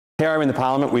Here I'm in the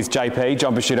Parliament with JP,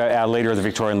 John Pesutto, our leader of the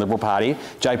Victorian Liberal Party.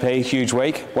 JP, huge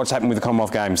week. What's happened with the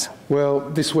Commonwealth Games? Well,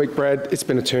 this week, Brad, it's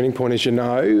been a turning point, as you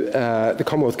know. The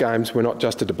Commonwealth Games were not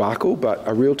just a debacle, but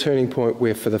a real turning point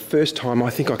where for the first time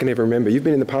I think I can ever remember, you've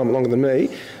been in the Parliament longer than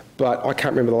me, but I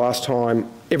can't remember the last time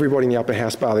everybody in the upper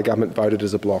house bar the government voted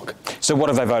as a bloc. So what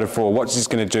have they voted for? What's this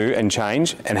going to do and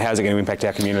change, and how's it going to impact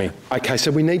our community? Okay, so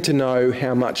we need to know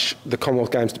how much the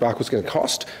Commonwealth Games debacle is going to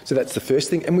cost. So that's the first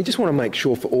thing. And we just want to make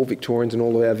sure for all Victorians and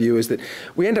all of our viewers that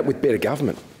we end up with better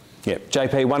government. Yeah,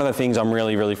 JP, one of the things I'm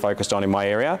really focused on in my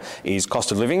area is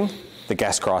cost of living, the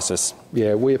gas crisis.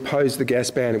 Yeah, we oppose the gas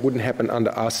ban. It wouldn't happen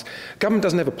under us. Government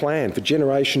doesn't have a plan for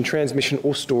generation, transmission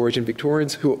or storage, and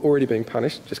Victorians who are already being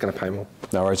punished just going to pay more.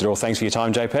 No worries at all. Thanks for your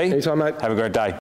time, JP. Anytime, mate. Have a great day.